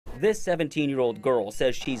This 17-year-old girl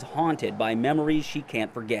says she's haunted by memories she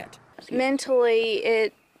can't forget.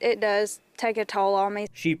 Mentally, it does take a toll on me.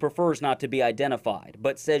 She prefers not to be identified,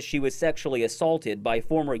 but says she was sexually assaulted by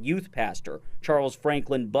former youth pastor Charles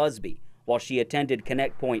Franklin Busby while she attended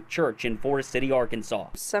Connect Point Church in Forest City, Arkansas.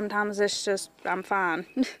 Sometimes it's just, I'm fine.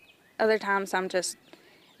 Other times I'm just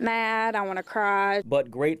mad, I want to cry.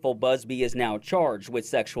 But grateful Busby is now charged with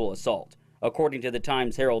sexual assault. According to the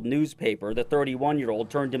Times-Herald newspaper, the 31-year-old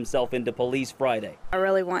turned himself into police Friday. I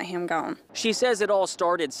really want him gone. She says it all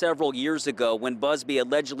started several years ago when Busby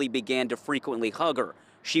allegedly began to frequently hug her.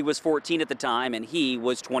 She was 14 at the time and he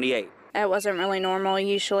was 28. It wasn't really normal.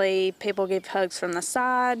 Usually people give hugs from the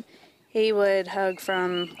side. He would hug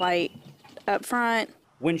from, like, up front.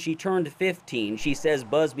 When she turned 15, she says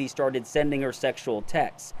Busby started sending her sexual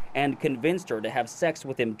texts and convinced her to have sex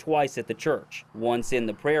with him twice at the church. Once in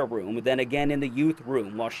the prayer room, then again in the youth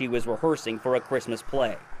room while she was rehearsing for a Christmas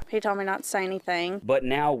play. He told me not to say anything. But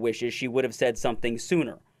now wishes she would have said something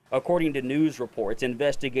sooner. According to news reports,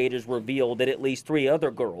 investigators revealed that at least 3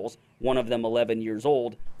 other girls, one of them 11 years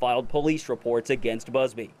old, filed police reports against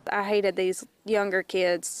Busby. I hated these younger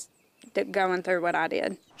kids that going through what I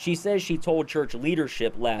did. She says she told church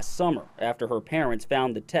leadership last summer after her parents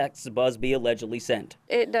found the texts Busby allegedly sent.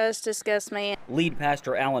 It does disgust me. Lead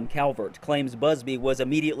pastor Alan Calvert claims Busby was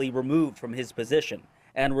immediately removed from his position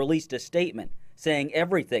and released a statement saying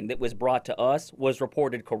everything that was brought to us was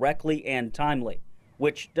reported correctly and timely,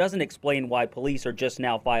 which doesn't explain why police are just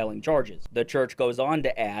now filing charges. The church goes on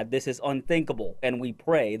to add, this is unthinkable, and we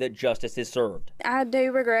pray that justice is served. I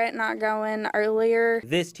do regret not going earlier.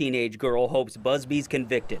 This teenage girl hopes Busby's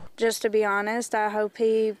convicted. Just to be honest, I hope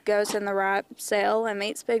he goes in the right cell and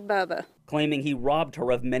meets Big Bubba. Claiming he robbed her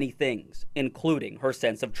of many things, including her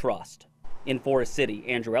sense of trust. In Forest City,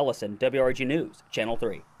 Andrew Ellison, WRG News, Channel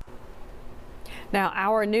 3. Now,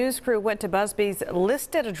 our news crew went to Busby's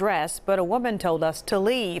listed address, but a woman told us to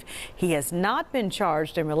leave. He has not been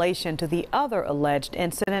charged in relation to the other alleged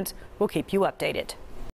incidents. We'll keep you updated.